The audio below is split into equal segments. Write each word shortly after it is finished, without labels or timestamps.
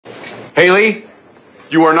Haley,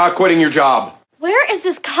 you are not quitting your job. Where is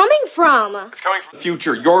this coming from? It's coming from the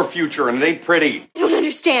future, your future, and it ain't pretty. I don't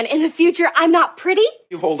understand. In the future, I'm not pretty?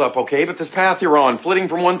 You hold up, okay? But this path you're on, flitting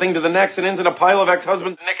from one thing to the next, and ends in a pile of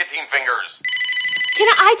ex-husband's nicotine fingers. Can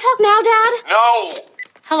I talk now, Dad? No!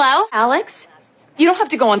 Hello? Alex, you don't have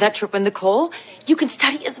to go on that trip with Nicole. You can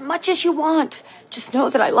study as much as you want. Just know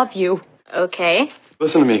that I love you. Okay.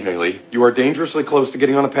 Listen to me, Haley. You are dangerously close to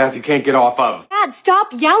getting on a path you can't get off of. Dad,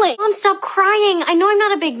 stop yelling. Mom, stop crying. I know I'm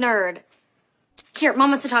not a big nerd. Here, Mom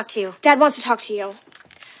wants to talk to you. Dad wants to talk to you.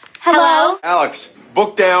 Hello? Alex,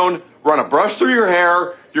 book down, run a brush through your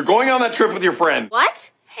hair. You're going on that trip with your friend.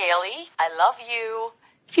 What? Haley, I love you.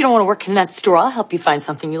 If you don't want to work in that store, I'll help you find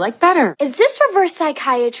something you like better. Is this reverse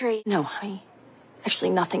psychiatry? No, honey.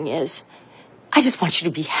 Actually, nothing is. I just want you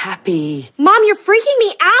to be happy. Mom, you're freaking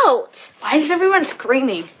me out. Why is everyone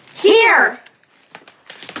screaming? Here.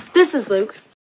 This is Luke.